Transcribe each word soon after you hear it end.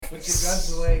Put your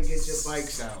guns away and get your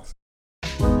bikes out.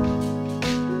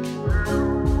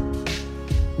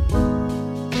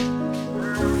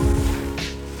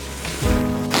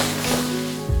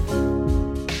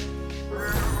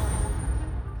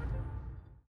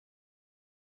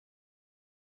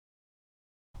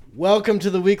 Welcome to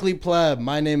the Weekly Pleb.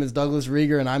 My name is Douglas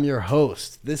Rieger, and I'm your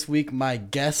host. This week, my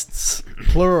guests,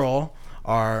 plural,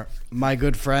 are my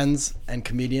good friends and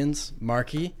comedians,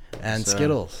 Marky and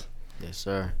Skittles. Yes,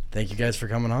 sir. Thank you guys for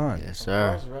coming on. Yes,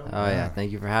 sir. Oh, yeah.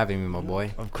 Thank you for having me, my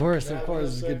boy. Of course.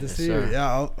 It's good to see sir. you.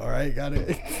 Yeah, all right. Got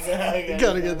it.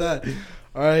 Gotta get that.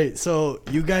 All right. So,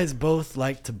 you guys both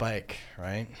like to bike,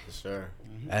 right? Yes, sir.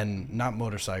 And not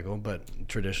motorcycle, but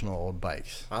traditional old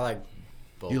bikes. I like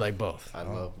both. You like both? I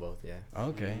love both, yeah.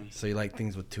 Okay. So, you like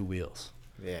things with two wheels?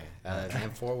 Yeah.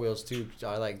 And four wheels, too.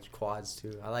 I like quads,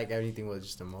 too. I like anything with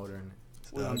just a motor in it.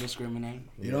 We don't discriminate.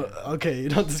 You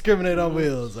don't discriminate on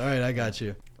wheels. All right, I got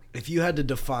you. If you had to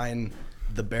define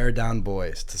the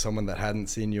Beardownboyz to someone that hadn't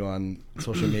seen you on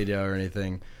social media or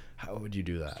anything, how would you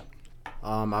do that?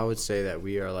 I would say that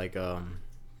we are like,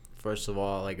 first of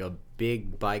all, like a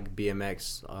big bike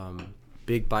BMX,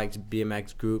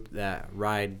 BMX group that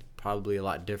ride probably a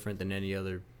lot different than any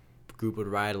other group would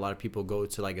ride. A lot of people go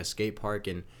to like a skate park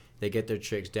and they get their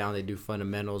tricks down, they do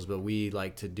fundamentals, but we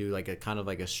like to do like a kind of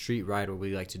like a street ride where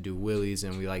we like to do wheelies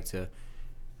and we like to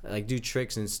like do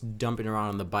tricks and dumping around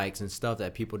on the bikes and stuff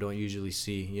that people don't usually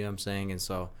see, you know what I'm saying? And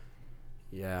so,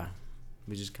 yeah,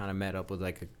 we just kind of met up with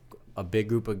like a big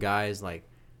group of guys, like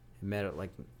met up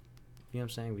like, you know what I'm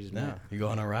saying? We just met. You go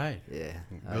on a ride. Yeah.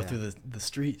 Go through the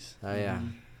streets. Oh, yeah.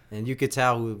 And you could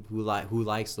tell who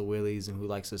likes the wheelies and who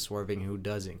likes the swerving and who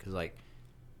doesn't, because like,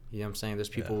 you know what I'm saying? There's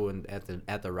people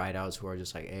at the ride outs who are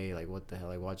just like, hey, like what the hell,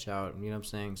 like watch out, you know what I'm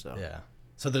saying? So yeah.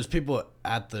 So there's people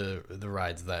at the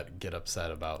rides that get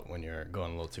upset about when you're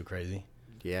going a little too crazy.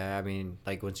 Yeah, I mean,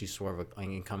 like once you swerve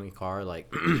an incoming car,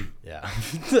 like yeah.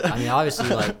 I mean, obviously,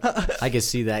 like I can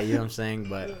see that, you know what I'm saying?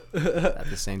 But at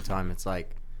the same time, it's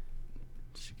like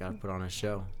you gotta put on a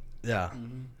show. Yeah.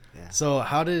 Mm-hmm. Yeah. So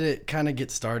how did it kind of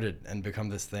get started and become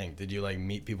this thing? Did you like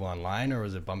meet people online, or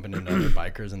was it bumping into other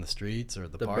bikers in the streets or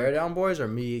the park? The Beardownboyz or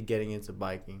me getting into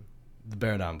biking? The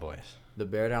Beardownboyz. The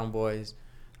Beardownboyz.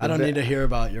 I don't need to hear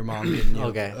about your mom getting you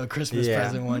a Christmas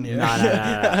present one year.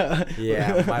 No.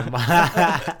 Yeah, my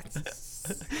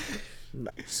mom.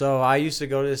 So I used to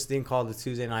go to this thing called the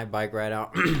Tuesday night bike ride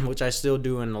out, which I still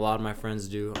do and a lot of my friends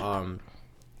do.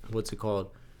 What's it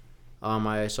called?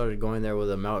 I started going there with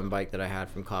a mountain bike that I had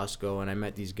from Costco, and I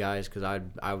met these guys because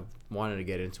I wanted to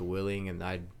get into wheeling, and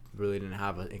I really didn't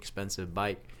have an expensive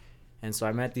bike. And so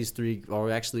I met these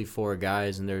four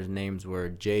guys, and their names were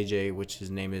JJ, which his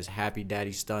name is Happy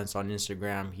Daddy Stunts on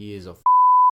Instagram. He is a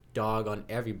dog on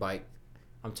every bike.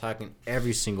 I'm talking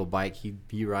every single bike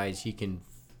he rides, he can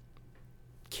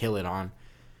kill it on.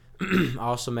 I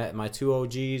also met my two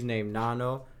OGs named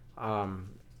Nano,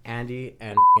 Andy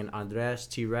and Andres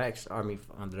T-Rex.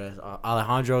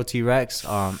 Alejandro T-Rex.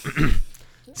 Yeah,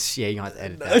 you don't have to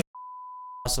edit that.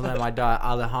 Also met my dog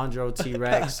Alejandro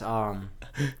T-Rex.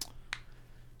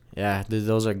 Yeah,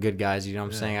 those are good guys, you know what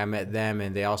I'm saying? I met them,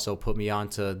 and they also put me on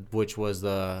to, which was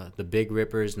the Big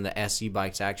Rippers and the SC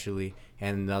bikes, actually,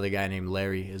 and another guy named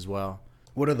Larry as well.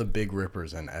 What are the Big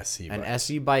Rippers and SC bikes? An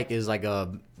SC bike is like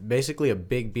basically a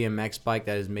big BMX bike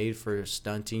that is made for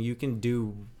stunting. You can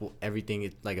do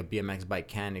everything like a BMX bike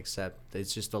can, except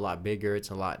it's just a lot bigger.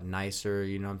 It's a lot nicer.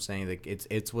 You know what I'm saying? Like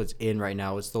it's what's in right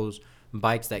now. It's those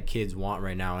bikes that kids want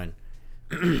right now.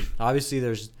 And obviously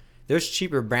there's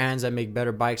cheaper brands that make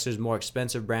better bikes. There's more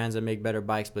expensive brands that make better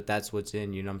bikes, but that's what's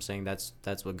in. You know what I'm saying?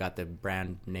 That's what got the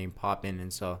brand name popping.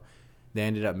 And so they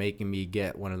ended up making me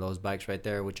get one of those bikes right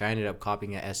there, which I ended up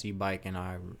copying an SE bike, and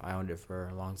I owned it for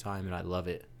a long time, and I love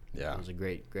it. Yeah. It was a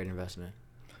great investment.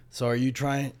 So are you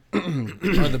trying, are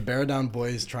the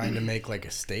Beardownboyz trying to make like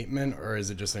a statement, or is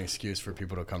it just an excuse for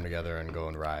people to come together and go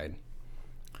and ride?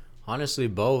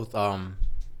 Like both.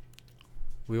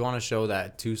 We want to show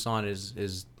that Tucson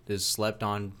is slept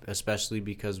on, especially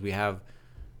because we have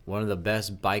one of the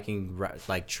best biking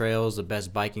like trails, the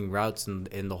best biking routes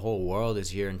in the whole world is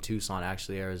here in Tucson,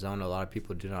 actually, Arizona. A lot of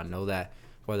people do not know that,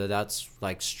 whether that's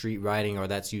like street riding or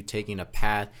that's you taking a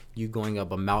path, you going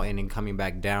up a mountain and coming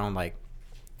back down, like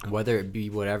whether it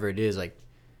be whatever it is, like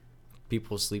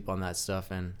people sleep on that stuff.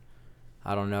 And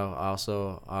I don't know.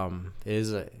 Also,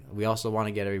 we also want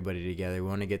to get everybody together. We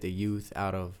want to get the youth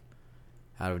out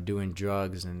of doing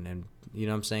drugs and you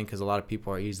know what I'm saying? Because a lot of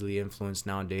people are easily influenced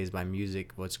nowadays by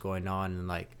music, what's going on, and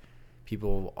like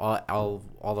people,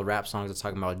 all the rap songs are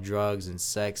talking about drugs and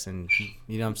sex and,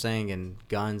 you know what I'm saying, and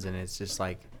guns, and it's just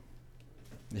like,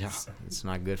 Yeah. It's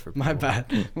not good for people. My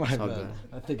bad. My all bad. good.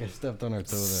 I think I stepped on her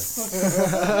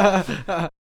toe there.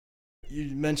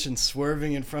 You mentioned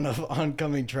swerving in front of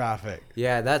oncoming traffic.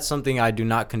 Yeah, that's something I do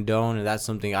not condone, and that's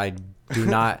something I do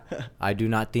not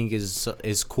think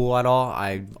is cool at all.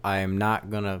 I am not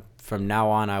gonna, from now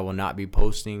on, I will not be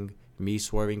posting me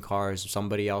swerving cars,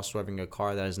 somebody else swerving a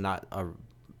car. That is not a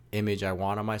image I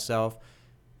want of myself.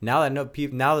 Now that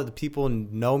the people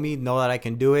know me, know that I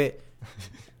can do it,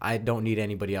 I don't need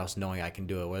anybody else knowing I can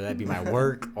do it, whether that be my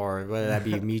work or whether that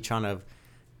be me trying to,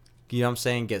 you know what I'm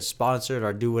saying, get sponsored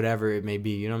or do whatever it may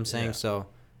be, you know what I'm saying? Yeah. So,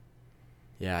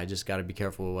 yeah, I just got to be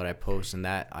careful with what I post, and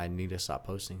that I need to stop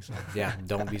posting. So, yeah,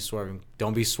 don't be swerving.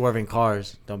 Don't be swerving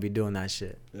cars. Don't be doing that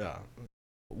shit. Yeah.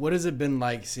 What has it been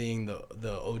like seeing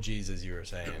the OGs, as you were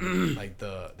saying, like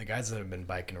the guys that have been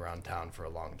biking around town for a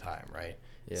long time, right?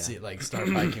 Yeah. See, like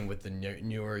start biking with the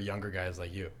newer, younger guys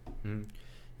like you. Mm-hmm.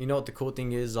 You know what the cool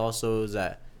thing is also is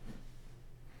that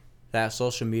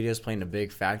social media is playing a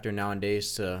big factor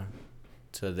nowadays to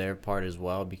their part as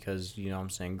well, because, you know what I'm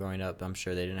saying, growing up, I'm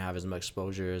sure they didn't have as much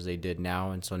exposure as they did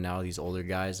now, and so now these older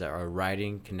guys that are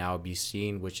riding can now be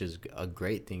seen, which is a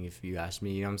great thing if you ask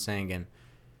me, you know what I'm saying?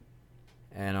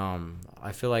 And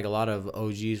I feel like a lot of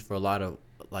OGs for a lot of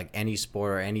like any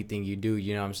sport or anything you do,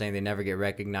 you know what I'm saying, they never get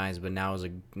recognized, but now is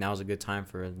a good time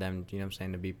for them, you know what I'm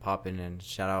saying, to be popping. And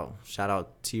shout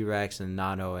out T-Rex and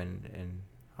Nano and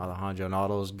Alejandro and all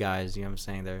those guys, you know what I'm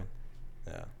saying,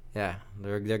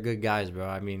 they're good guys, bro.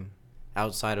 I mean,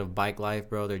 outside of bike life,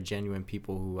 bro, they're genuine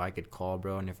people who I could call,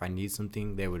 bro, and if I need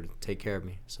something, they would take care of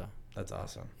me. So that's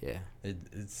awesome. Yeah,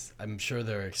 it's I'm sure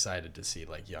they're excited to see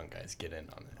like young guys get in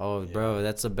on it. Oh, bro,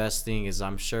 that's the best thing is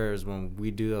I'm sure is when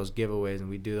we do those giveaways and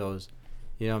we do those,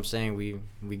 you know what I'm saying,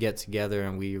 we get together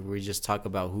and we just talk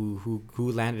about who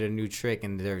landed a new trick,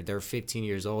 and they're 15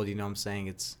 years old, you know what I'm saying?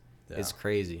 It's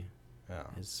crazy. Yeah.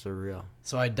 It's surreal.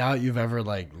 So I doubt you've ever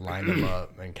like lined them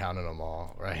up and counted them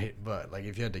all, right? But like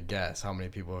if you had to guess, how many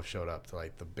people have showed up to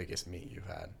like the biggest meet you've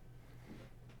had?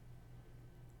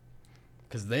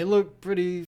 Because they look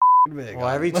pretty big. Well,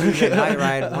 every Tuesday night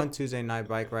ride, one Tuesday night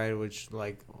bike ride, which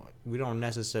like we don't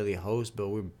necessarily host, but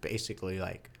we're basically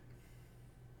like,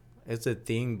 it's a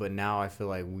thing. But now I feel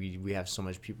like we have so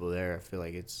much people there. I feel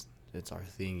like it's our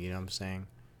thing. You know what I'm saying?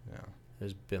 Yeah.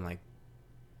 There's been like,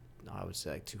 I would say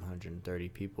like 230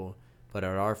 people. But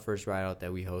at our first ride out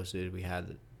that we hosted, we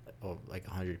had like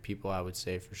 100 people, I would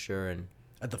say for sure. And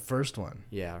at the first one?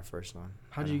 Yeah, our first one.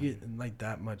 How did you get like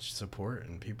that much support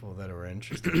and people that were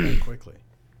interested that quickly?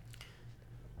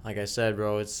 Like I said,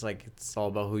 bro, it's like it's all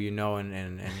about who you know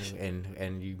and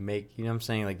you make, you know what I'm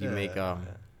saying? Like you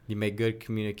you make good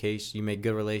communication, you make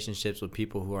good relationships with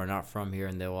people who are not from here,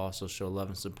 and they'll also show love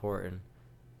and support. And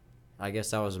I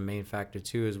guess that was a main factor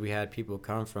too, is we had people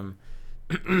come from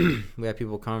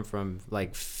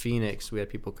like Phoenix, we had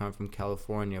people come from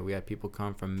California, we had people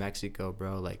come from Mexico,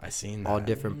 bro, like I seen that. All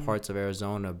different parts of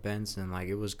Arizona, Benson, like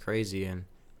it was crazy. And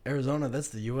Arizona, that's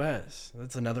the U.S.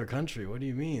 That's another country. What do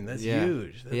you mean? That's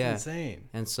huge. That's insane.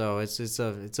 And so it's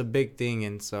a big thing.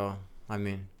 And so I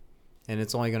mean, and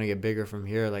it's only gonna get bigger from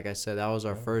here. Like I said, that was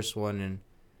our first one,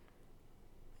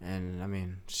 and I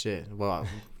mean, shit. Well,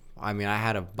 I mean, I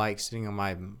had a bike sitting on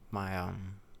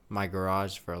my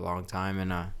garage for a long time,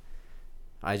 and I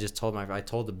told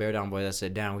the Beardownboyz, I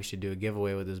said, damn, we should do a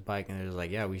giveaway with this bike, and they're just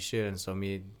like, yeah, we should. And so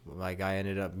me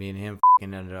and him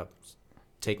ended up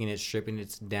taking it, stripping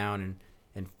it down,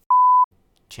 and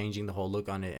changing the whole look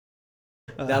on it.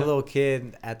 That little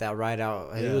kid at that ride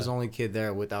out, he was the only kid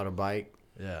there without a bike.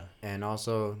 Yeah. And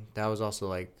also, that was also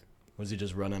like, was he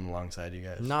just running alongside you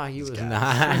guys? Nah, he was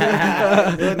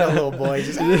not. He was no little boy.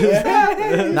 Just,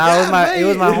 nah,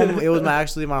 it was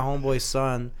actually my homeboy's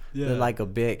son. Yeah. Like a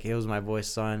Bic. It was my boy's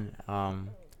son.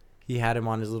 He had him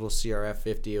on his little CRF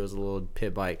 50. It was a little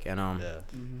pit bike, and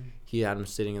he had him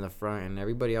sitting in the front, and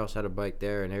everybody else had a bike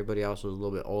there, and everybody else was a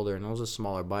little bit older, and it was a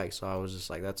smaller bike. So I was just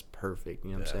like, that's perfect.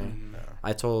 You know what I'm saying? Yeah.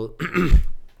 I told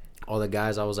all the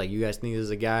guys, I was like, you guys think this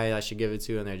is a guy I should give it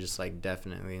to? And they're just like,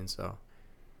 definitely. And so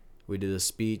we did a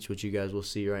speech, which you guys will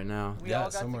see right now. We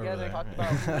all got together, talked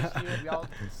about who was here. We all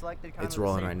selected kind it's of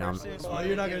rolling the right same now. person. Oh,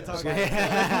 you're not going to talk about it.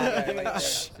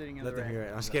 Let them hear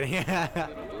it. I'm just kidding.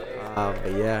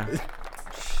 But yeah.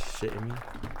 Shitting me.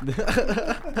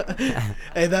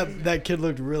 Hey, that kid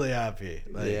looked really happy.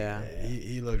 Like, yeah.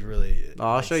 He looked really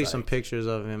I'll show you some pictures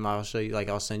of him. I'll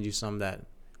send you some that.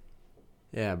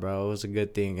 Yeah, bro, it was a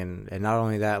good thing. And not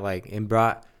only that, like, it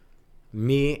brought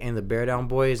me and the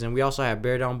Beardownboyz, and we also have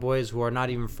Beardownboyz who are not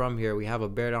even from here. We have a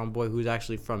Beardownboy who's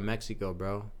actually from Mexico,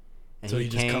 bro. And So he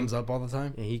just comes up all the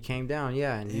time? And he came down,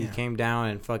 yeah. And he Damn. came down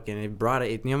and fucking, it brought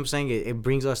it, you know what I'm saying? It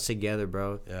brings us together,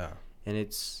 bro. Yeah. And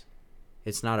it's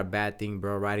not a bad thing,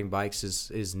 bro. Riding bikes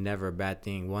is never a bad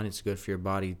thing. One, it's good for your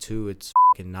body. Two, it's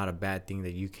fucking not a bad thing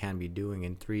that you can be doing.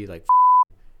 And three, like,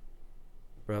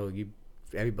 bro,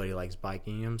 everybody likes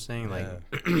biking, you know what I'm saying? Like,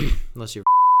 unless you're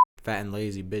fat and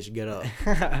lazy, bitch, get up.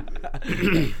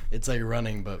 It's like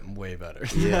running, but way better.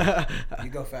 Yeah. You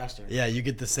go faster. Yeah, you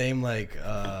get the same like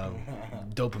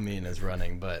dopamine as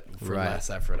running, but for Right. less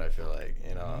effort. I feel like,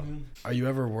 you know. Mm-hmm. Are you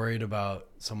ever worried about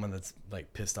someone that's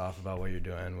like pissed off about what you're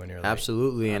doing when you're like,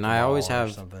 Absolutely. at And the I always mall or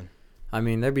have, something? I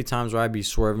mean, there'd be times where I'd be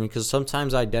swerving because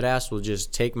sometimes I deadass will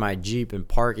just take my Jeep and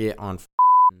park it on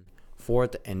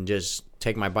 4th and just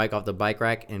take my bike off the bike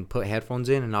rack and put headphones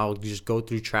in, and I'll just go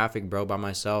through traffic, bro, by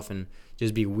myself and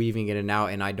just be weaving in and out,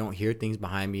 and I don't hear things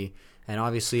behind me. And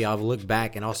obviously I'll look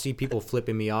back and I'll see people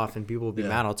flipping me off and people will be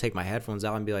mad. I'll take my headphones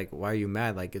out and be like, why are you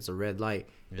mad? Like, it's a red light.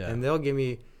 Yeah. And they'll give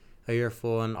me a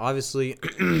earful. And obviously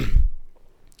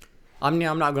I'm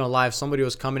not gonna lie, if somebody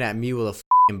was coming at me with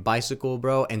a bicycle,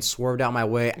 bro, and swerved out my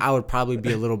way, I would probably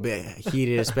be a little bit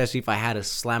heated, especially if I had to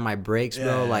slam my brakes,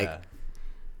 bro.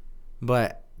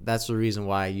 But that's the reason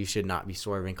why you should not be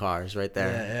swerving cars right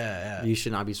there. Yeah. You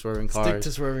should not be swerving cars. Stick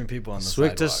to swerving people on the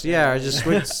Switch sidewalk. to, yeah, or just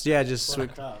switch, yeah, just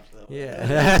switch. Cops, though.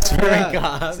 Yeah, swerving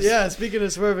cops. Yeah, speaking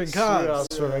of swerving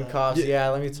cops. Swerving cops. Yeah,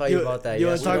 let me tell you about that. You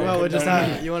want to talk yesterday. about what just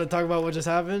happened? You want to talk about what just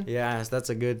happened? Yeah, that's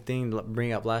a good thing to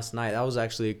bring up last night. That was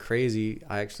actually crazy.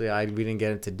 We didn't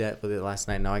get into depth with it last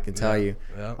night. Now I can tell you.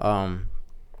 Yeah.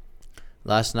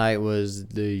 Last night was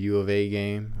the U of A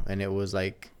game, and it was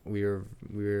like we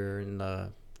were in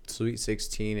the Sweet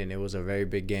 16, and it was a very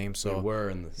big game. So we were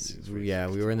in the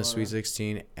we were in the Sweet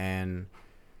 16, and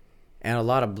a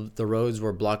lot of the roads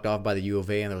were blocked off by the U of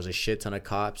A, and there was a shit ton of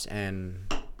cops,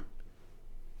 and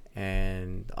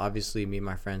obviously me and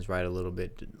my friends ride a little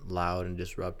bit loud and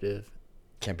disruptive.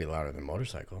 Can't be louder than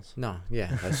motorcycles. No,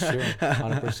 yeah, that's true,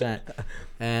 100%.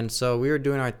 And so we were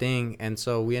doing our thing, and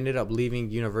so we ended up leaving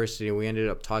university, and we ended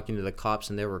up talking to the cops,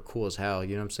 and they were cool as hell.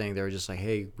 You know what I'm saying? They were just like,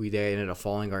 hey, they ended up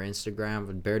following our Instagram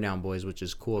with Beardownboyz, which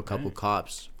is cool. A couple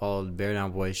cops followed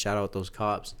Beardownboyz. Shout out those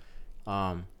cops.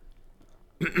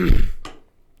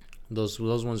 Those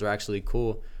ones are actually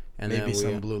cool. And Maybe then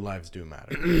some blue lives do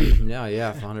matter.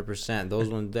 yeah, 100%. Those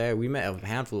ones there, we met a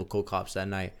handful of cool cops that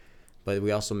night. But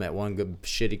we also met one good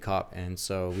shitty cop, and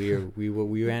so we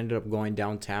ended up going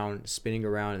downtown, spinning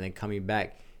around, and then coming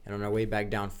back. And on our way back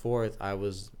down 4th, I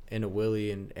was in a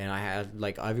wheelie, and I had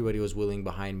like everybody was wheeling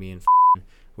behind me, and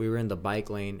we were in the bike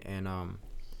lane, and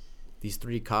these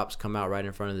 3 cops come out right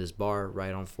in front of this bar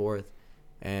right on 4th,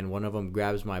 and one of them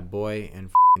grabs my boy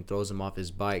and throws him off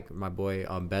his bike. My boy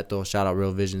Beto, shout out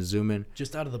Real Vision Zooming.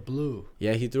 Just out of the blue.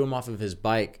 Yeah, he threw him off of his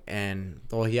bike, and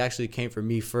he actually came for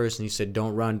me first, and he said,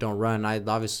 "Don't run, don't run." I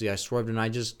swerved, and I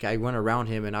went around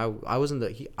him, and I was in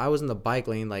the bike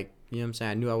lane, like, you know what I'm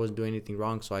saying. I knew I wasn't doing anything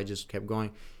wrong, so I just kept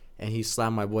going, and he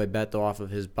slammed my boy Beto off of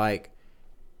his bike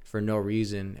for no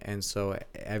reason, and so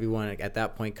everyone at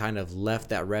that point kind of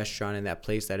left that restaurant and that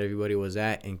place that everybody was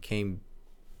at, and came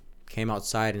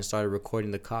outside and started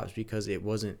recording the cops, because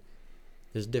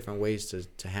there's different ways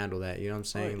to handle that, you know what I'm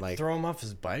saying? Wait, like, throw him off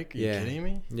his bike? Are you kidding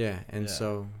me? Yeah, and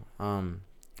so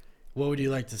what would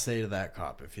you like to say to that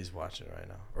cop if he's watching right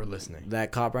now or listening?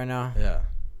 that cop right now, Yeah.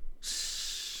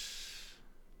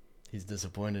 He's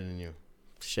disappointed in you.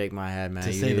 shake my head, man.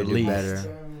 To You say need the to do least.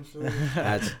 better.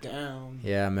 That's down.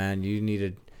 yeah, man. You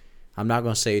needed. I'm not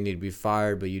gonna say you need to be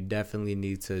fired, but you definitely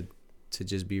need to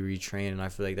just be retrained, and I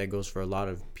feel like that goes for a lot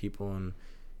of people, and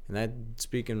that,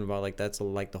 speaking about, like, that's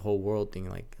like the whole world thing,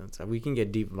 like, we can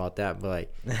get deep about that, but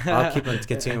like, I'll keep on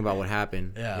continuing about what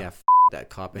happened. Yeah, that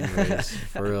cop anyways.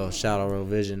 For real, shout out Real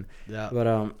Vision. Yeah.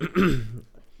 But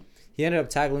he ended up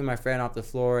tackling my friend off the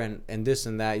floor, and this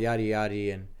and that, yada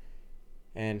yada,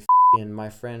 and my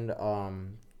friend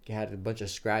had a bunch of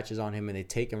scratches on him, and they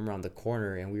take him around the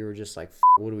corner, and we were just like,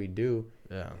 what do we do?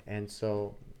 Yeah. And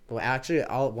so, well, actually,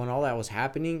 when all that was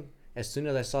happening, as soon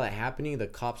as I saw that happening, the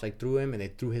cops like threw him, and they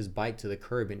threw his bike to the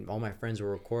curb, and all my friends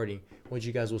were recording, which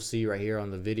you guys will see right here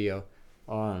on the video.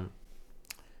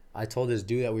 I told this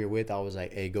dude that we were with, I was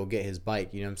like, hey, go get his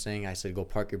bike, you know what I'm saying? I said, go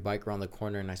park your bike around the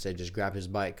corner, and I said, just grab his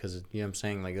bike, because, you know what I'm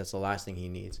saying, like, that's the last thing he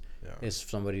needs, is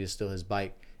somebody to steal his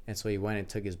bike. And so he went and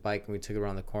took his bike, and we took it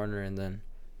around the corner, and then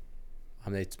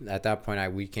at that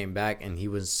point, we came back, and he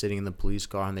was sitting in the police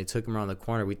car, and they took him around the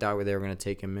corner. We thought they were going to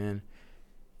take him in.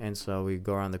 And so we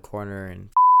go around the corner,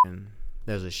 and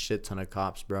there's a shit ton of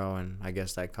cops, bro. And I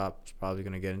guess that cop's probably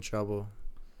going to get in trouble.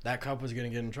 That cop was going to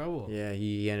get in trouble? Yeah,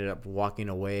 he ended up walking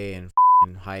away and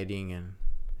hiding. And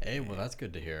Hey, well, that's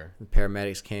good to hear. The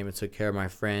paramedics came and took care of my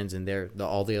friends, and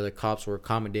all the other cops were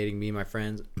accommodating me and my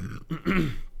friends.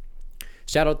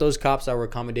 Shout out those cops that were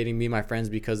accommodating me and my friends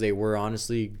because they were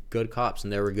honestly good cops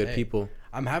and they were good people.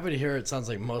 I'm happy to hear it sounds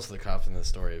like most of the cops in this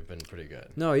story have been pretty good.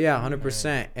 No, yeah,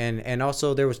 100%. And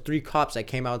also there was 3 cops that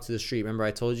came out to the street. Remember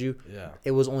I told you? Yeah.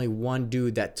 It was only one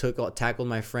dude that tackled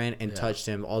my friend and touched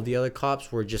him. All the other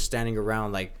cops were just standing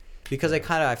around like because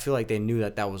I feel like they knew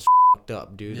that was fucked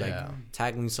up, dude. Yeah. Like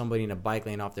tackling somebody in a bike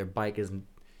lane off their bike is, you know.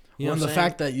 Well, what the I'm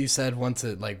fact that you said once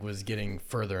it like was getting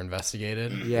further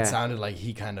investigated, it sounded like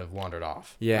he kind of wandered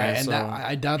off. Yeah, right? And so,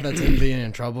 I doubt that's him being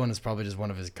in trouble, and it's probably just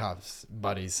one of his cops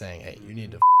buddies saying, "Hey, you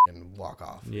need to walk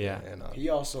off." Yeah. And, He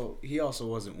also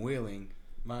wasn't wheeling.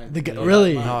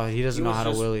 Really? No, he doesn't know how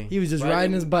to wheelie. He was just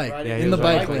riding his bike in the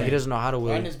bike lane. He doesn't know how to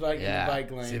Riding wheelie. his bike in the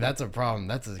bike lane. See, that's a problem.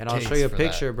 That's a And case I'll show you a for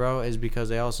picture, that. bro, is because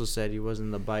they also said he was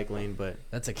in the bike lane, but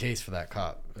That's a case for that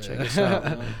cop. check this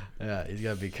out. Yeah, he's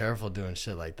got to be careful doing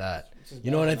shit like that.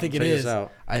 You know what I think it Check is? this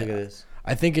out. Look at this.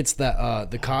 I think it's that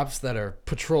the cops that are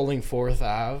patrolling 4th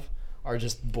Ave are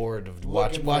just bored of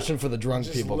watching for the drunk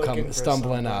just people looking come for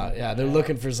stumbling something. out. Yeah, they're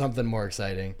looking for something more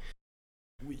exciting.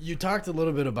 You talked a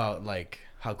little bit about like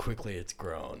how quickly it's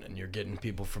grown, and you're getting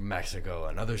people from Mexico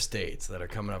and other states that are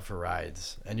coming up for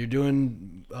rides, and you're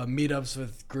doing meetups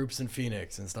with groups in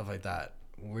Phoenix and stuff like that.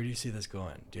 Where do you see this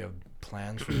going? Do you have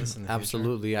plans for this in the future?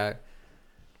 Absolutely.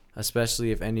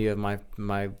 Especially if any of my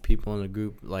people in the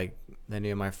group, like any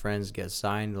of my friends get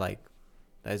signed, like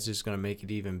that's just going to make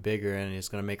it even bigger, and it's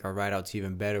going to make our ride outs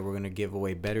even better. We're going to give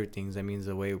away better things. That means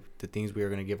the things we are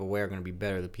going to give away are going to be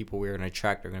better. The people we are going to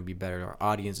attract are going to be better. Our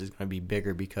audience is going to be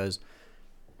bigger because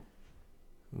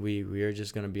we are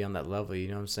just going to be on that level, you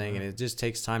know what I'm saying? And it just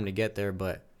takes time to get there,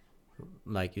 but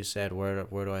like you said, where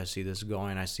do I see this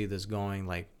going? I see this going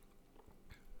like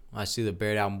I see the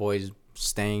Beardownboyz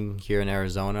staying here in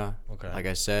Arizona. Okay. Like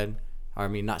I said, I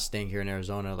mean not staying here in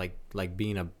Arizona, like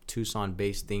being a Tucson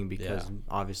based thing because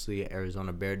obviously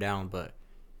Arizona bear down, but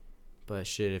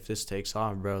shit, if this takes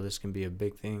off, bro, this can be a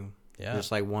big thing. Yeah.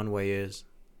 Just like One Way is.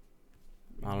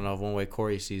 I don't know if One Way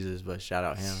Corey sees this, but shout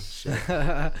out him. Shit.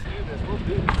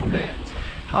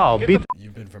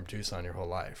 You've been from Tucson your whole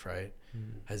life, right?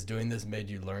 Has doing this made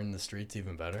you learn the streets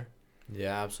even better?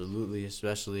 Yeah, absolutely.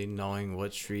 Especially knowing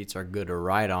what streets are good to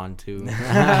ride on too.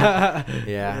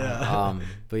 Yeah.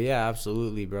 But yeah,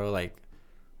 absolutely, bro. Like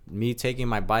me taking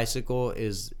my bicycle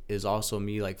is also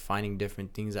me like finding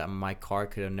different things that my car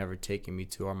could have never taken me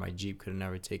to, or my Jeep could have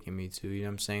never taken me to. You know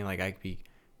what I'm saying? Like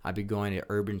I'd be going to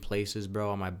urban places,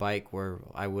 bro, on my bike where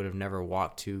I would have never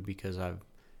walked to because you know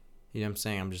what I'm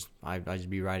saying? I just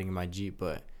be riding in my Jeep.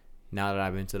 But now that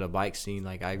I've been to the bike scene,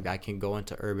 like I can go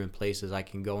into urban places. I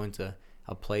can go into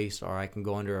a place, or I can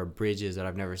go under bridges that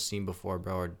I've never seen before,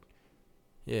 bro. Or,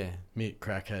 yeah. Meet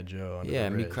Crackhead Joe. Under Yeah,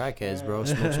 the meet bridge. crackheads, bro.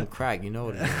 Smoke some crack. You know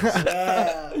what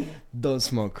it is. Don't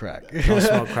smoke crack. Don't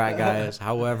smoke crack, guys.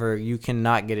 However, you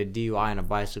cannot get a DUI on a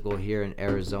bicycle here in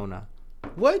Arizona.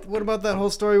 What? What about that whole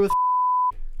story with?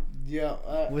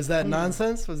 Yeah. Was that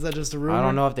nonsense? Was that just a rumor? I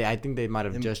don't know if I think they might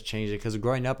have just changed it. Because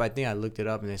growing up, I think I looked it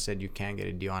up and they said you can't get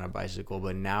a DUI on a bicycle.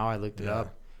 But now I looked it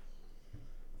up.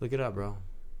 Look it up, bro.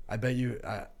 I bet you.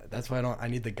 That's why I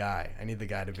need the guy. I need the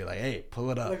guy to be like, hey,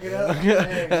 pull it up. Look it up.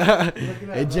 Hey, look it up, Hey,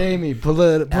 bro. Jamie, pull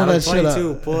that shit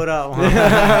up. Pull it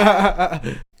up.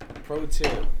 Pro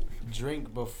tip: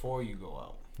 drink before you go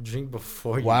out. Drink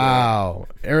before you Wow.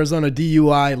 Arizona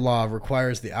DUI law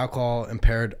requires the alcohol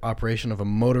impaired operation of a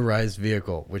motorized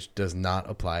vehicle, which does not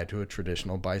apply to a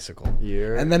traditional bicycle.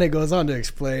 Yeah. And then it goes on to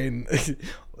explain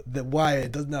why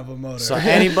it doesn't have a motor. So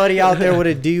anybody out there with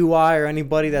a DUI or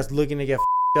anybody that's looking to get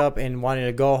up and wanting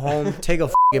to go home, take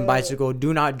a bicycle.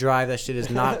 Do not drive. That shit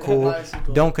is not cool.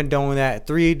 Don't condone that.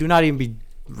 3, do not even be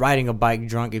riding a bike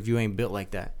drunk if you ain't built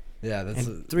like that. Yeah, that's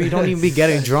And 3, don't even be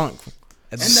getting drunk.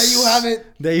 And there you have it.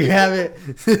 There you have it.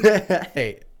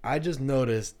 Hey, I just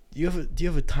noticed. Do you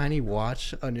have a tiny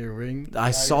watch on your ring?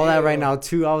 I saw that right now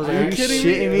too. I was like, are you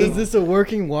shitting me? Is this a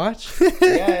working watch? Yeah,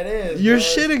 it is. You're bro.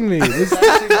 shitting me. It's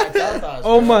actually my Tata's,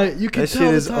 Oh bro. my! You can That tell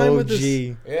shit the is time with this.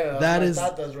 OG. Yeah, That that's is- my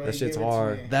Tata's, bro. that He shit's gave it to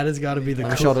hard. me. That has got to be the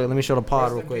Let coolest. me show the pod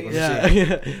Rest real in quick. peace. Let me see. Yeah,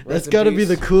 that's Rest in got to be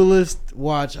the peace. coolest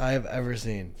watch I have ever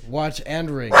seen. Watch and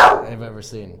ring I've ever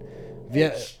seen.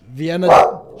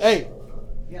 Vienna. Hey,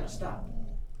 You gotta stop.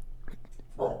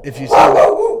 if you see,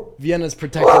 Vienna's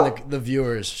protecting the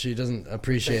viewers. She doesn't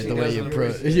appreciate She the way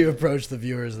doesn't you approach the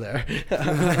viewers there.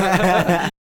 I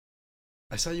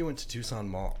saw you went to Tucson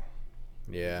Mall.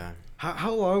 Yeah.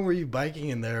 How long were you biking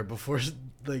in there before,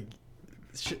 like,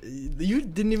 you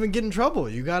didn't even get in trouble?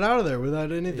 You got out of there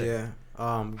without anything. Yeah.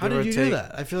 How did you do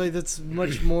that? I feel like that's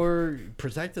much more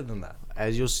protected than that.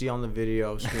 as you'll see on the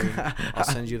video screen, I'll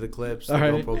send you the clips, the All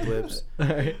right. GoPro clips. All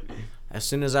right. As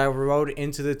soon as I rode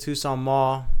into the Tucson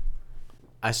Mall,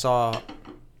 I saw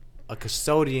a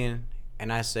custodian,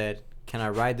 and I said, "Can I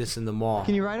ride this in the mall?"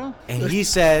 Can you ride them? And he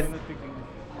said,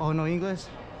 Oh, no English?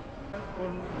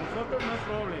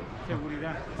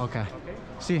 Okay.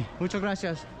 Sí, muchas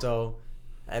gracias. so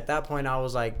at that point I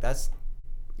was like,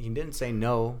 he didn't say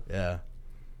no. Yeah.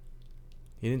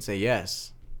 He didn't say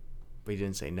yes, but he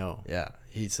didn't say no. Yeah.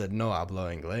 He said no hablo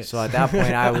inglés. So at that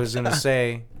point I was going to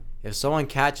say, if someone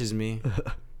catches me,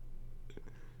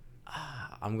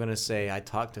 I'm going to say I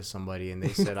talked to somebody and they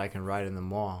said I can ride in the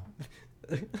mall.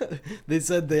 They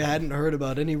said they hadn't heard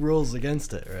about any rules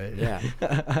against it, right? Yeah.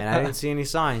 And I didn't see any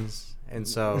signs. And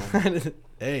so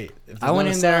hey, if I went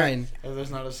in there. sign, If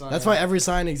there's not a sign. that's why every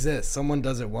sign exists. Someone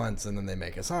does it once and then they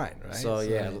make a sign, right? So,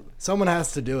 yeah. someone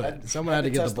has to do it. Someone had to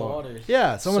get the test the ball. waters.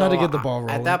 Yeah, someone had to get the ball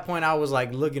rolling. At that point, I was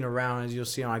like looking around, as you'll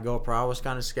see on my GoPro. I was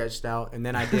kind of sketched out, and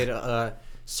then I did a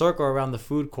circle around the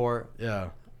food court, Yeah.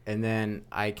 and then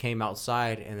I came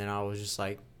outside, and then I was just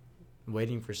like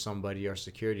waiting for somebody or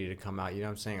security to come out. You know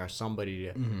what I'm saying? Or somebody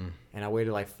to. Mm-hmm. And I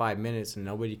waited like 5 minutes, and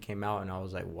nobody came out, and I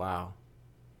was like, wow.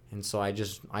 And so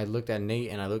I looked at Nate,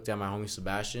 and I looked at my homie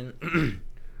Sebastian.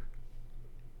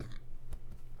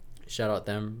 Shout out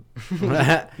them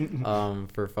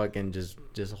for fucking just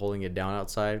holding it down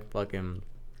outside. Fucking,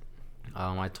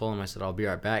 I told them, I said I'll be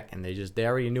right back, and they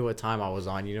already knew what time I was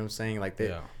on. You know what I'm saying? Like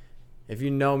Yeah. if you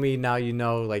know me now, you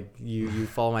know, like you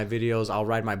follow my videos. I'll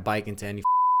ride my bike into any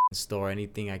store,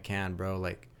 anything I can, bro.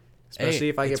 Like especially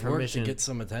if I get it's work permission. to get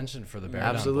some attention for the Beardownboyz,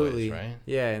 Absolutely, right?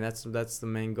 yeah, and that's the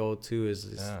main goal too. Is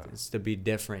Yeah. to be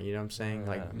different. You know what I'm saying?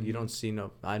 Like Yeah. you don't see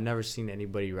I've never seen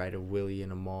anybody ride a wheelie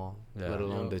in a mall, Yeah. let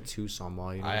alone the Tucson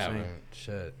mall. You know I what I'm saying? haven't.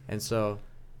 Shit. And so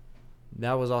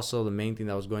that was also the main thing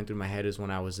that was going through my head is when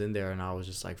I was in there and I was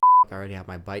just like, I already have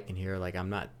my bike in here. Like I'm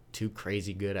not too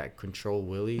crazy good at control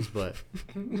wheelies, but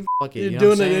fuck it. You're You know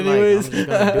doing what I'm it saying? anyways. Like, I'm just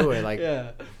gonna do it. Like,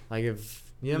 yeah. like if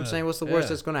you know what I'm Yeah. saying, what's the worst Yeah.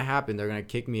 that's gonna happen? They're gonna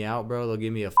kick me out, bro. They'll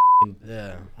give me a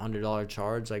Yeah. $100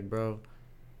 charge, like, bro.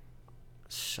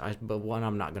 But one,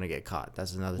 I'm not gonna get caught.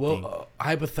 That's another Well, thing.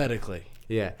 hypothetically,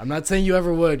 Yeah. I'm not saying you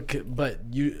ever would,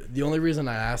 but the only reason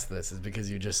I asked this is because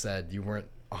you just said you weren't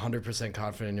 100%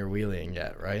 confident in your wheeling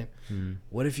yet, right? Mm.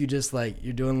 What if you just like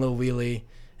you're doing a little wheelie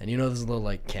and you know there's little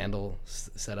like candle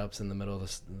setups in the middle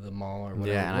of the mall or whatever.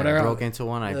 Yeah, and whatever. I broke into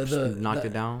one. I The- knocked the-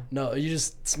 it down. No, you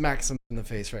just smack some in the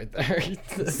face right there.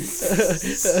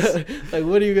 Like,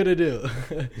 what are you gonna do?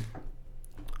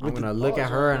 I'm gonna look at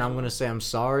her and I'm gonna say I'm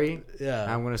sorry.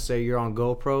 Yeah. I'm gonna say you're on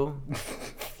GoPro,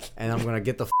 and I'm gonna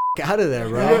get the out of there,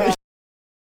 bro.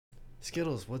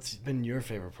 Skittles, what's been your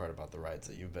favorite part about the rides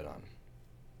that you've been on?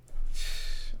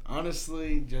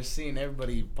 Honestly, just seeing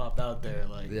everybody pop out there,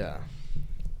 like, Yeah.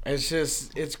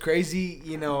 it's crazy,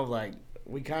 you know, like,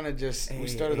 we kind of just, we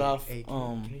started off,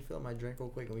 Can you fill my drink real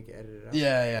quick and we can edit it out?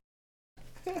 Yeah,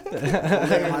 Look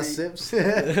at my sips. Go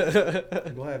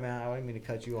ahead, man. I didn't mean to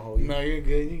cut you a whole. no, you're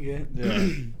good,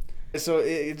 Yeah. So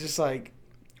it just, like,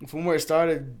 from where it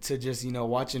started to just, you know,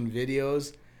 watching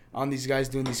videos on these guys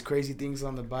doing these crazy things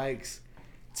on the bikes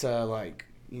to, like,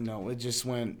 you know, it just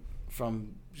went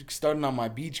from starting on my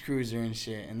beach cruiser and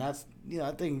shit, and that's, you know,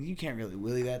 I think you can't really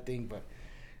wheelie that thing, but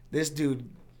this dude,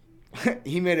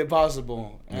 he made it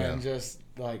possible, and just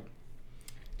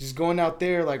going out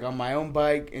there like on my own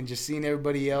bike and just seeing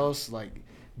everybody else like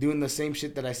doing the same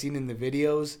shit that I seen in the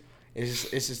videos, it's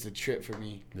just a trip for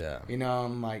me. Yeah. You know,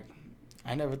 I'm like,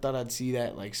 I never thought I'd see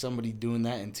that, like somebody doing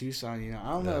that in Tucson. You know, I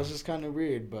don't know, it's just kind of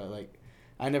weird, but like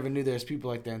I never knew there's people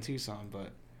like that in Tucson, but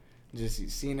just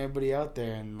seeing everybody out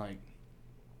there and like.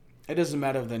 It doesn't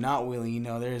matter if they're not wheeling, you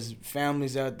know. There's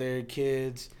families out there,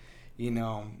 kids, you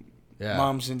know,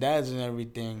 moms and dads and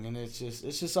everything, and it's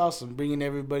just awesome bringing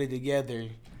everybody together,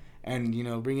 and you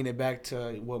know, bringing it back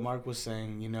to what Mark was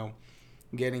saying, you know,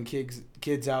 getting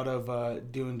kids out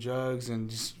of doing drugs and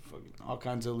just all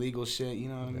kinds of illegal shit, you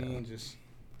know what I mean? Just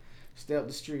stay up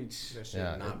the streets. That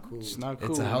shit not cool. It's not cool.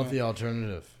 It's a healthy man.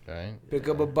 alternative, right? Pick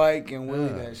up a bike and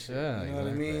wheelie that shit. Yeah, you know what I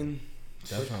exactly. mean?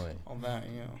 Definitely. All that,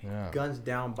 you know. Yeah. Guns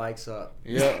down, bikes up.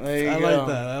 Yeah, there you I go. like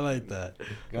that. I like that.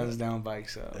 Guns down,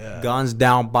 bikes up. Yeah. Guns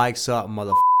down, bikes up,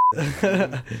 mother.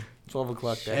 12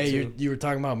 o'clock that Hey, too. you were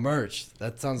talking about merch.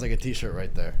 That sounds like a T-shirt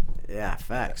right there. Yeah,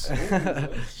 facts.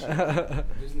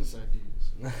 Business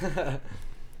ideas.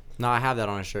 No, I have that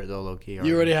on a shirt though, low key.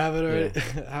 You already have it already.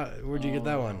 Where'd you get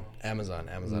that one? Amazon.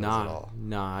 Amazon does it Nah, all.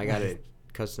 nah, I got it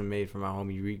custom made for my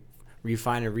homie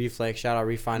Refine and Reflex. Shout out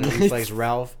Refine and Reflex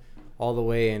Ralph. all the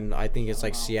way, and I think it's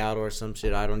like Seattle or some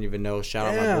shit. I don't even know. Shout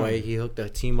out my boy. He hooked a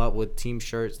team up with team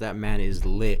shirts. That man is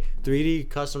lit. 3D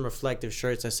custom reflective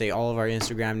shirts that say all of our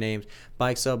Instagram names.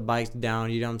 Bikes up, bikes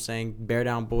down. You know what I'm saying?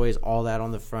 Beardownboyz, all that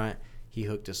on the front. He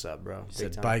hooked us up, bro. You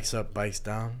said bikes up, bikes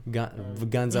down.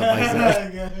 Guns up, bikes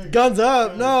down. Guns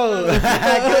up, no.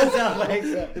 Guns up,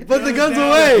 bikes up. Put the guns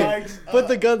away. Put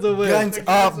the guns away. Guns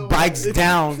up, bikes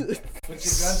down. Put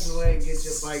your guns away and get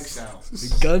your bikes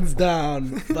out. Guns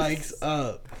down, bikes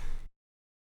up.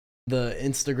 The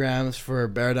Instagrams for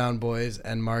Beardownboyz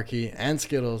and Marky and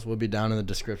Skittles will be down in the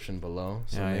description below.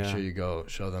 So make sure you go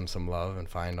show them some love and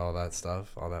find all that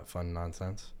stuff, all that fun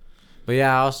nonsense. But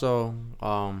yeah, also,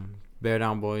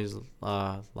 Beardownboyz,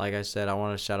 like I said, I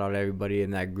want to shout out everybody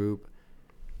in that group.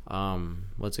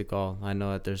 What's it called? I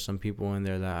know that there's some people in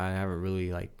there that I haven't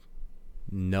really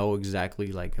know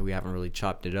exactly, we haven't really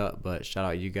chopped it up, but shout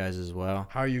out you guys as well.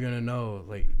 How are you gonna know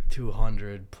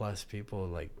 200 plus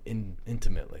people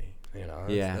intimately? You know,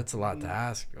 that's a lot to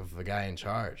ask of a guy in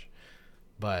charge.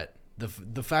 But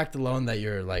the fact alone that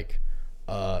you're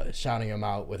shouting them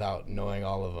out without knowing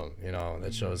all of them, you know,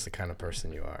 that shows the kind of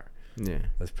person you are. Yeah,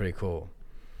 that's pretty cool.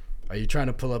 Are you trying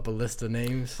to pull up a list of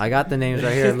names? I got the names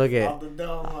right here. Look at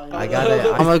I got it.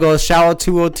 I'm gonna go shout out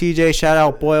 20TJ, shout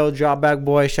out Boyle, Dropback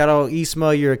Boy, shout out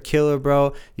Isma, you're a killer,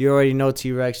 bro. You already know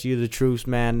T-Rex, you the truth,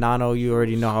 man. Nano, you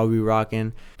already know how we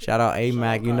rocking. Shout out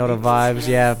A-Mac, you know the vibes.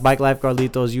 Yeah, Bike Life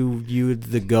Carlitos, you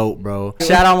the GOAT, bro.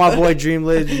 Shout out my boy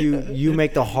Dreamliz, you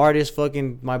make the hardest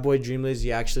my boy Dreamliz,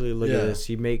 you actually look at this.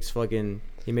 He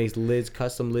makes lids,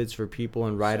 custom lids for people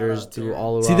and riders through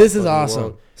all around. See, this is awesome.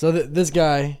 World. So this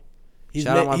guy, he's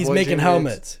making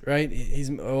helmets, right?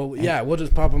 We'll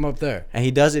just pop him up there. And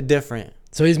he does it different.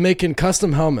 So he's making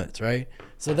custom helmets, right?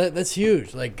 So that's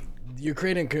huge. You're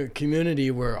creating a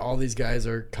community where all these guys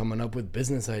are coming up with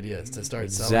business ideas to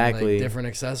start selling different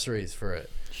accessories for it.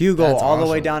 Hugo, that's all awesome.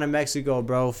 The way down in Mexico,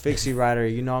 bro. Fixie Rider,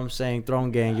 you know what I'm saying?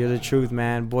 Throne Gang, you're the truth,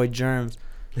 man. Boy Germs.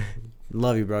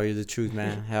 Love you, bro. You're the truth,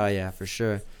 man. Hell yeah, for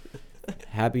sure.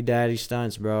 Happy Daddy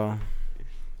Stunts, bro.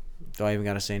 Do I even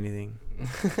gotta say anything?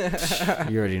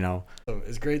 You already know.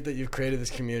 It's great that you've created this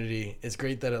community. It's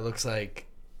great that it looks like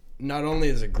not only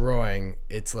is it growing,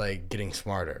 it's getting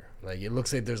smarter. It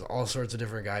looks like there's all sorts of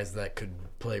different guys that could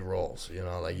play roles. You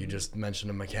know, you just mentioned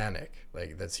a mechanic.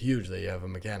 That's huge that you have a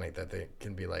mechanic that they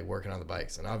can be working on the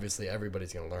bikes. And obviously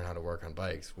everybody's gonna learn how to work on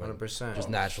bikes. 100%. Just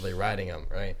naturally riding them,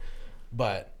 right?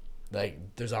 But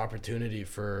there's opportunity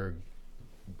for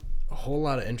a whole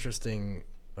lot of interesting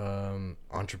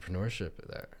entrepreneurship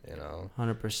there, you know.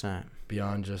 100%.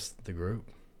 Beyond just the group.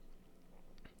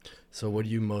 So what are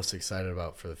you most excited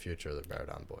about for the future of the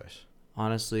Beardownboyz?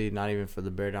 Honestly, not even for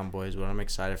the Beardownboyz. What I'm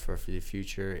excited for the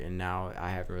future, and now I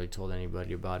haven't really told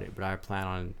anybody about it, but I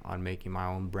plan on making my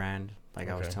own brand. I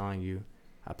was telling you,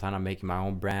 I plan on making my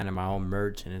own brand and my own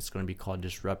merch, and it's going to be called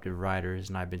Disruptive Riders,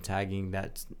 and I've been tagging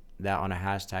that on a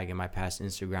hashtag in my past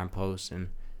Instagram posts, and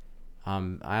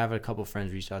I have a couple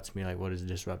friends reach out to me what is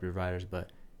Disruptive Riders,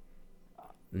 but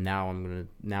now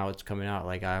it's coming out.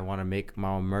 I want to make my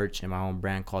own merch and my own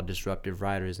brand called Disruptive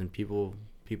Riders, and people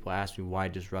ask me why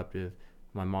disruptive.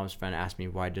 My mom's friend asked me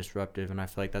why disruptive, and I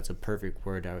feel like that's a perfect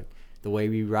word. The way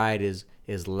we ride is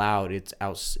loud. It's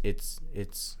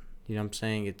you know what I'm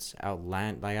saying? It's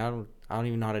outland. I don't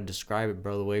even know how to describe it,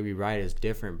 bro. The way we ride is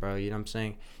different, bro. You know what I'm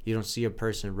saying? You don't see a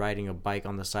person riding a bike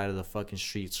on the side of the fucking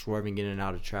street, swerving in and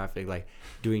out of traffic,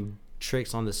 doing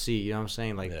tricks on the seat. You know what I'm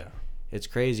saying? It's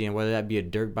crazy. And whether that be a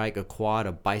dirt bike, a quad,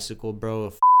 a bicycle, bro,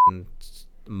 a fucking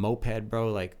moped,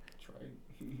 bro,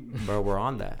 bro, we're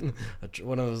on that.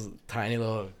 One of those tiny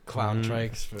little clown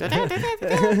trikes.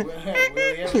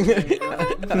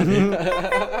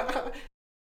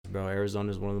 Bro, Arizona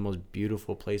is one of the most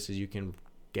beautiful places you can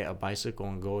get a bicycle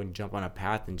and go and jump on a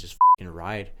path and just fucking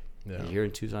ride. Yeah. Here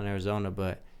in Tucson, Arizona,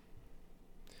 but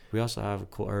we also have a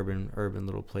cool urban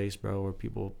little place, bro, where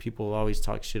people always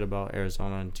talk shit about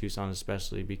Arizona and Tucson,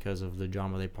 especially because of the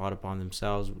drama they brought upon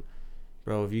themselves.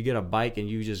 Bro, if you get a bike and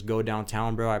you just go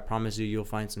downtown, bro, I promise you'll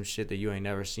find some shit that you ain't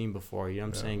never seen before. You know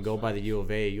what I'm saying? Go by the U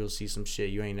of A, you'll see some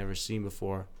shit you ain't never seen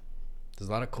before. There's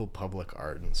a lot of cool public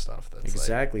art and stuff that's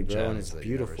exactly, bro, and it's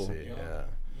beautiful. Yeah.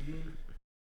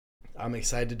 I'm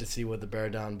excited to see what the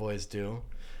Beardownboyz do.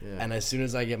 Yeah. And as soon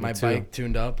as I get my bike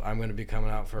tuned up, I'm going to be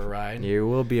coming out for a ride. You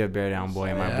will be a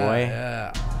Beardownboy, my boy.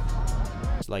 Yeah.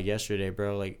 Yesterday,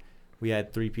 bro, we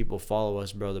had 3 people follow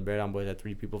us, bro. The Beardownboyz had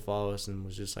 3 people follow us and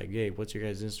was just hey, what's your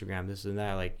guys' Instagram? This and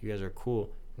that. You guys are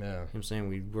cool. Yeah. You know what I'm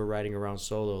saying? We're riding around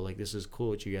solo. This is cool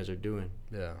what you guys are doing.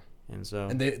 Yeah.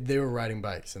 And they were riding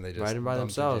bikes and they just riding by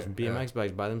themselves, BMX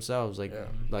bikes by themselves,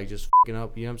 just fucking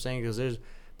up. You know what I'm saying? Because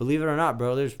believe it or not,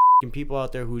 bro, there's people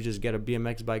out there who just get a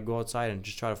BMX bike, go outside, and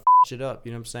just try to shit up.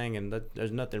 You know what I'm saying? And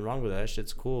there's nothing wrong with that. That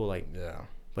shit's cool. Like, Yeah.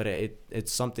 but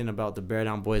it's something about the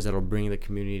Beardownboyz that'll bring the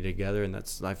community together, and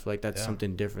I feel like that's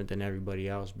something different than everybody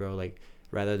else, bro. Like,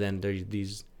 rather than there's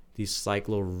these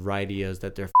cyclo rideas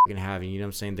that they're having, you know what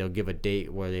I'm saying? They'll give a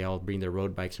date where they all bring their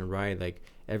road bikes and ride. Like,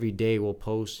 every day we'll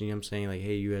post, you know what I'm saying? Like,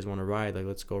 hey, you guys want to ride? Like,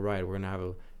 let's go ride. We're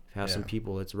gonna have some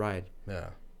people. Let's ride. Yeah.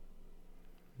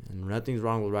 And nothing's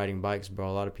wrong with riding bikes, bro.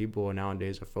 A lot of people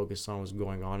nowadays are focused on what's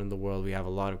going on in the world. We have a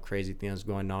lot of crazy things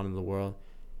going on in the world.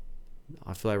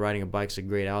 I feel like riding a bike's a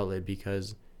great outlet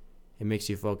because it makes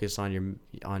you focus on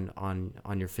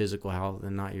your physical health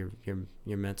and not your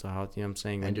mental health. You know what I'm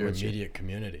saying? And your immediate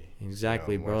community.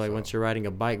 Exactly, bro. Like, once you're riding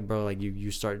a bike, bro, like you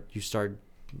start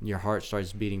your heart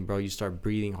starts beating, bro. You start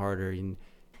breathing harder,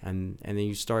 and then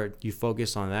you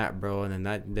focus on that, bro. And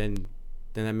then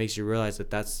that makes you realize that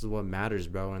that's what matters,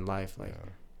 bro, in life. Like,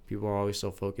 people are always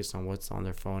so focused on what's on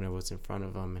their phone and what's in front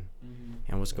of them,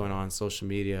 and what's going on social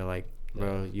media. Like,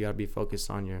 bro, you gotta be focused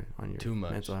on your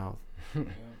mental health.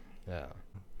 Yeah.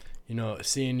 You know,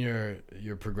 seeing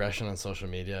your progression on social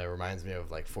media, it reminds me of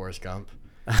like Forrest Gump.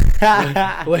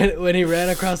 when he ran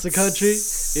across the country,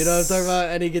 you know what I'm talking about,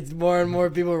 and he gets more and more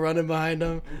people running behind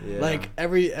him. Like,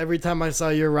 every time I saw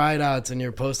your ride outs and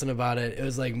you're posting about it, it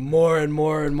was like more and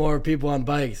more and more people on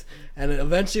bikes, and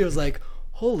eventually it was like,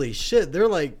 holy shit, they're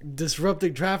like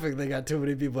disrupting traffic. They got too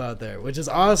many people out there, which is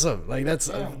awesome. Like, that's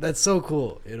so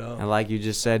cool, you know. And like you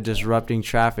just said, disrupting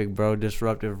traffic, bro.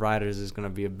 Disruptive riders is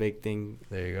gonna be a big thing.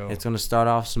 There you go. It's gonna start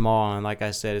off small, and like I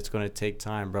said, it's gonna take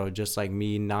time, bro. Just like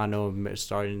me, Nano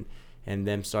starting, and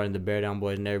them starting the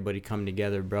Beardownboyz, and everybody coming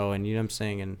together, bro. And you know what I'm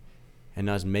saying, and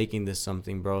us making this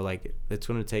something, bro. Like, it's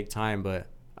gonna take time, but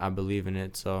I believe in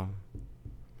it. So,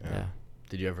 yeah.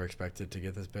 Did you ever expect it to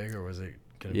get this big, or was it?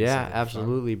 Yeah,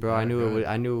 absolutely, bro. I knew it would.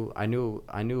 I knew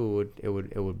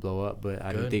it would blow up, but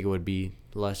I didn't think it would be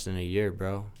less than a year,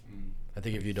 bro. I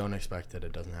think if you don't expect it,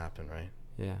 it doesn't happen, right?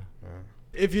 Yeah.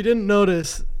 If you didn't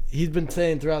notice, he's been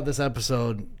saying throughout this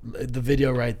episode, the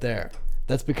video right there.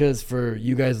 That's because for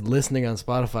you guys listening on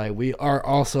Spotify, we are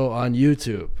also on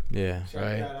YouTube. Yeah.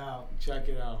 Check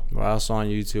it out. We're also on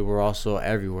YouTube. We're also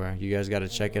everywhere. You guys got to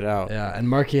check it out. Yeah, and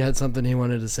Marky had something he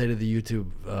wanted to say to the YouTube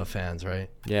fans, right?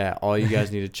 Yeah, all you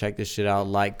guys need to check this shit out.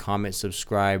 Like, comment,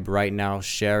 subscribe right now.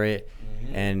 Share it.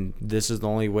 And this is the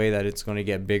only way that it's going to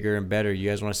get bigger and better. You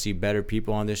guys want to see better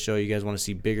people on this show. You guys want to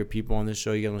see bigger people on this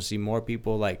show. You guys want to see more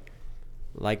people. Like,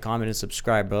 comment, and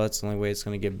subscribe, bro. That's the only way it's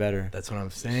going to get better. That's what I'm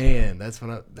saying.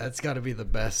 That's got to be the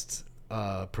best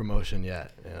promotion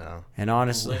yet, you know? And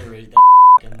honestly...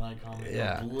 Like, comment,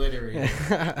 obliterate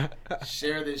it.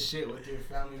 Share this shit with your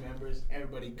family members,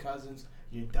 everybody, cousins,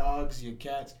 your dogs, your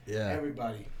cats,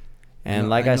 everybody. And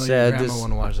like I said, this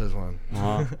want to watch this one.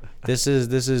 This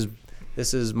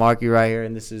is Marky right here,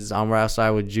 and I'm right outside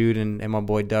with Jude and my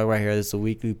boy Doug right here. This is the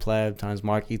Weekly Pleb times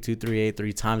Marky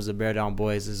 2383 times the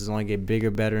Beardownboyz. This is only get bigger,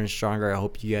 better, and stronger. I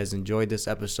hope you guys enjoyed this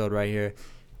episode right here.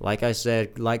 Like I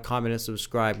said, like, comment, and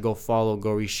subscribe. Go follow,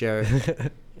 go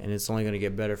reshare. And it's only going to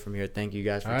get better from here. Thank you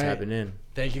guys for tapping in.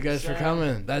 Thank you guys for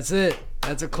coming. That's it.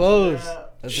 That's a close.